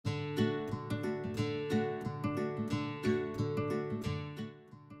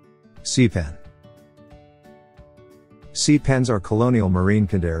Seapen. Seapens are colonial marine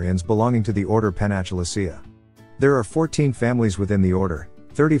cnidarians belonging to the order Panachelacea. There are 14 families within the order,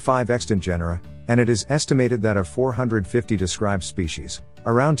 35 extant genera, and it is estimated that of 450 described species,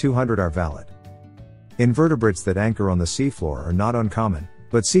 around 200 are valid. Invertebrates that anchor on the seafloor are not uncommon,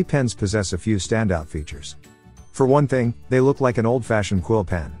 but seapens possess a few standout features. For one thing, they look like an old-fashioned quill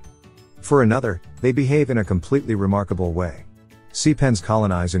pen. For another, they behave in a completely remarkable way. Seapens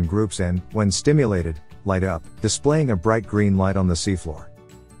colonize in groups and, when stimulated, light up, displaying a bright green light on the seafloor.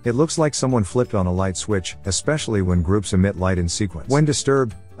 It looks like someone flipped on a light switch, especially when groups emit light in sequence. When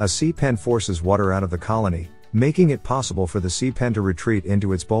disturbed, a seapen forces water out of the colony, making it possible for the seapen to retreat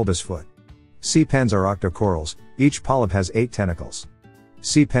into its bulbous foot. Seapens are octocorals, each polyp has 8 tentacles.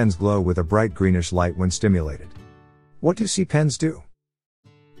 Seapens glow with a bright greenish light when stimulated. What do seapens do?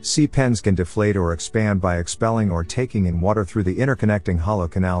 Seapens can deflate or expand by expelling or taking in water through the interconnecting hollow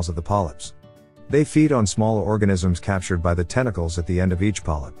canals of the polyps. They feed on small organisms captured by the tentacles at the end of each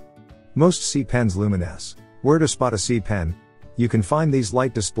polyp. Most seapens luminesce. Where to spot a seapen? You can find these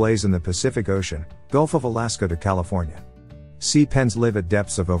light displays in the Pacific Ocean, Gulf of Alaska to California. Seapens live at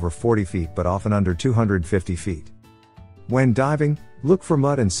depths of over 40 feet but often under 250 feet. When diving, look for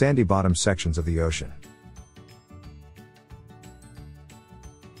mud and sandy bottom sections of the ocean.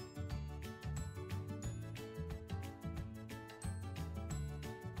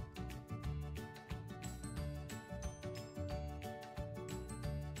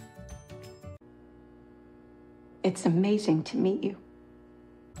 It's amazing to meet you.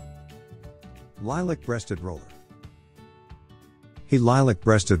 Lilac-breasted roller. The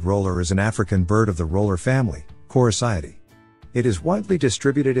lilac-breasted roller is an African bird of the roller family, Coraciidae. It is widely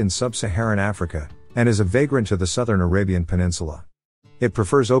distributed in sub-Saharan Africa, and is a vagrant to the southern Arabian Peninsula. It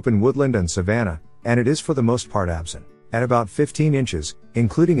prefers open woodland and savanna, and it is for the most part absent. At about 15 inches,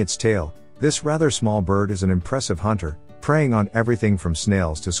 including its tail, this rather small bird is an impressive hunter, preying on everything from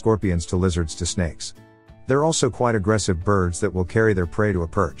snails to scorpions to lizards to snakes. They're also quite aggressive birds that will carry their prey to a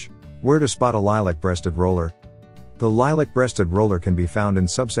perch. Where to spot a lilac-breasted roller? The lilac-breasted roller can be found in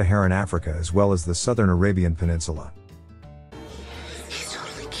sub-Saharan Africa as well as the southern Arabian Peninsula. He's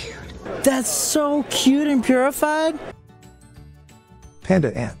totally cute. That's so cute and purified.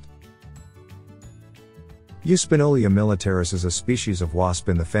 Panda ant. Euspinolia militaris is a species of wasp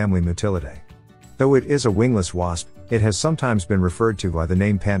in the family Mutilidae. Though it is a wingless wasp, it has sometimes been referred to by the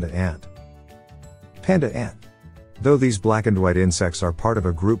name panda ant. Panda ant. Though these black and white insects are part of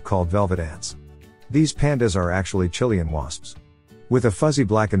a group called velvet ants. These pandas are actually Chilean wasps. With a fuzzy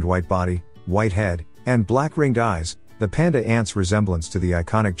black and white body, white head, and black ringed eyes, the panda ant's resemblance to the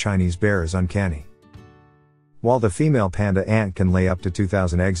iconic Chinese bear is uncanny. While the female panda ant can lay up to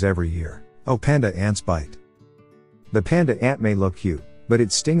 2,000 eggs every year. Oh, panda ants bite. The panda ant may look cute, but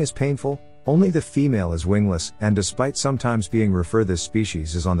its sting is painful. Only the female is wingless, and despite sometimes being referred, this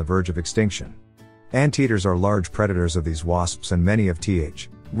species is on the verge of extinction. Anteaters are large predators of these wasps, and many have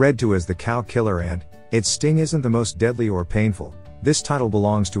read to as the cow killer ant. Its sting isn't the most deadly or painful. This title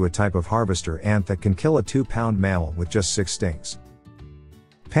belongs to a type of harvester ant that can kill a 2-pound mammal with just 6 stings.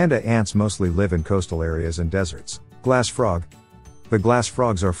 Panda ants mostly live in coastal areas and deserts. Glass frog. The glass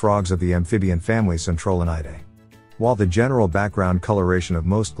frogs are frogs of the amphibian family Centrolinidae. While the general background coloration of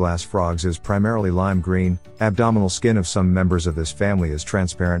most glass frogs is primarily lime green, abdominal skin of some members of this family is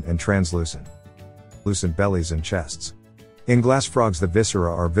transparent and translucent. Lucent bellies and chests. In glass frogs, the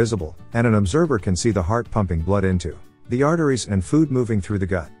viscera are visible, and an observer can see the heart pumping blood into the arteries and food moving through the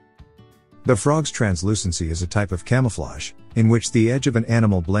gut. The frog's translucency is a type of camouflage, in which the edge of an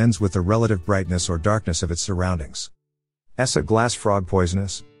animal blends with the relative brightness or darkness of its surroundings. Is a glass frog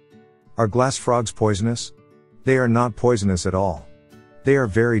poisonous? Are glass frogs poisonous? They are not poisonous at all. They are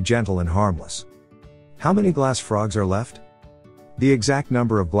very gentle and harmless. How many glass frogs are left? The exact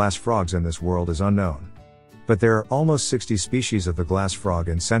number of glass frogs in this world is unknown. But there are almost 60 species of the glass frog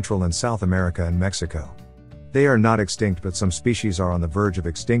in Central and South America and Mexico. They are not extinct, but some species are on the verge of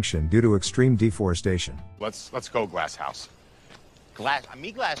extinction due to extreme deforestation. Let's go, glass house.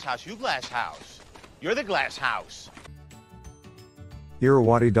 Me glass house, you glass house. You're the glass house.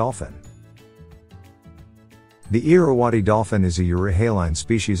 Irrawaddy dolphin. The Irrawaddy dolphin is a euryhaline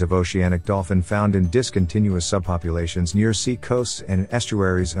species of oceanic dolphin found in discontinuous subpopulations near sea coasts and in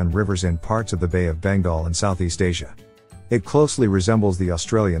estuaries and rivers in parts of the Bay of Bengal and Southeast Asia. It closely resembles the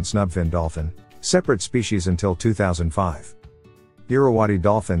Australian snubfin dolphin, separate species until 2005. Irrawaddy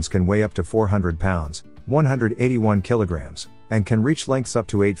dolphins can weigh up to 400 pounds, 181 kilograms, and can reach lengths up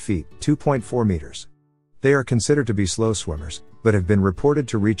to 8 feet, 2.4 meters. They are considered to be slow swimmers, but have been reported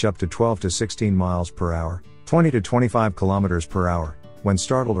to reach up to 12 to 16 miles per hour, 20 to 25 kilometers per hour, when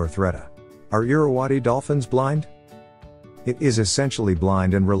startled or threatened. Are Irrawaddy dolphins blind? It is essentially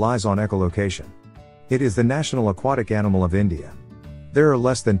blind and relies on echolocation. It is the national aquatic animal of India. There are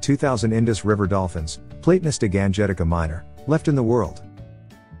less than 2,000 Indus River dolphins, Platanus gangetica minor, left in the world.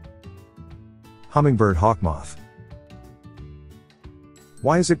 Hummingbird hawk moth.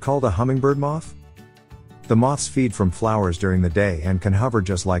 Why is it called a hummingbird moth? The moths feed from flowers during the day and can hover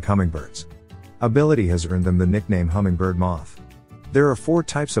just like hummingbirds. Ability has earned them the nickname hummingbird moth. There are 4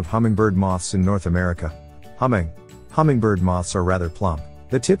 types of hummingbird moths in North America. Hummingbird moths are rather plump,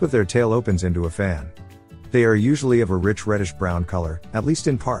 the tip of their tail opens into a fan. They are usually of a rich reddish-brown color, at least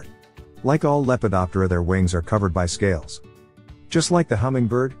in part. Like all Lepidoptera, their wings are covered by scales. Just like the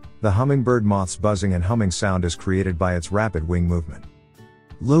hummingbird moth's buzzing and humming sound is created by its rapid wing movement.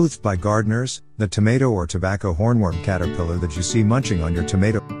 Loathed by gardeners, the tomato or tobacco hornworm caterpillar that you see munching on your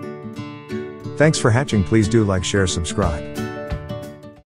tomato. Thanks for hatching. Please do like, share, subscribe.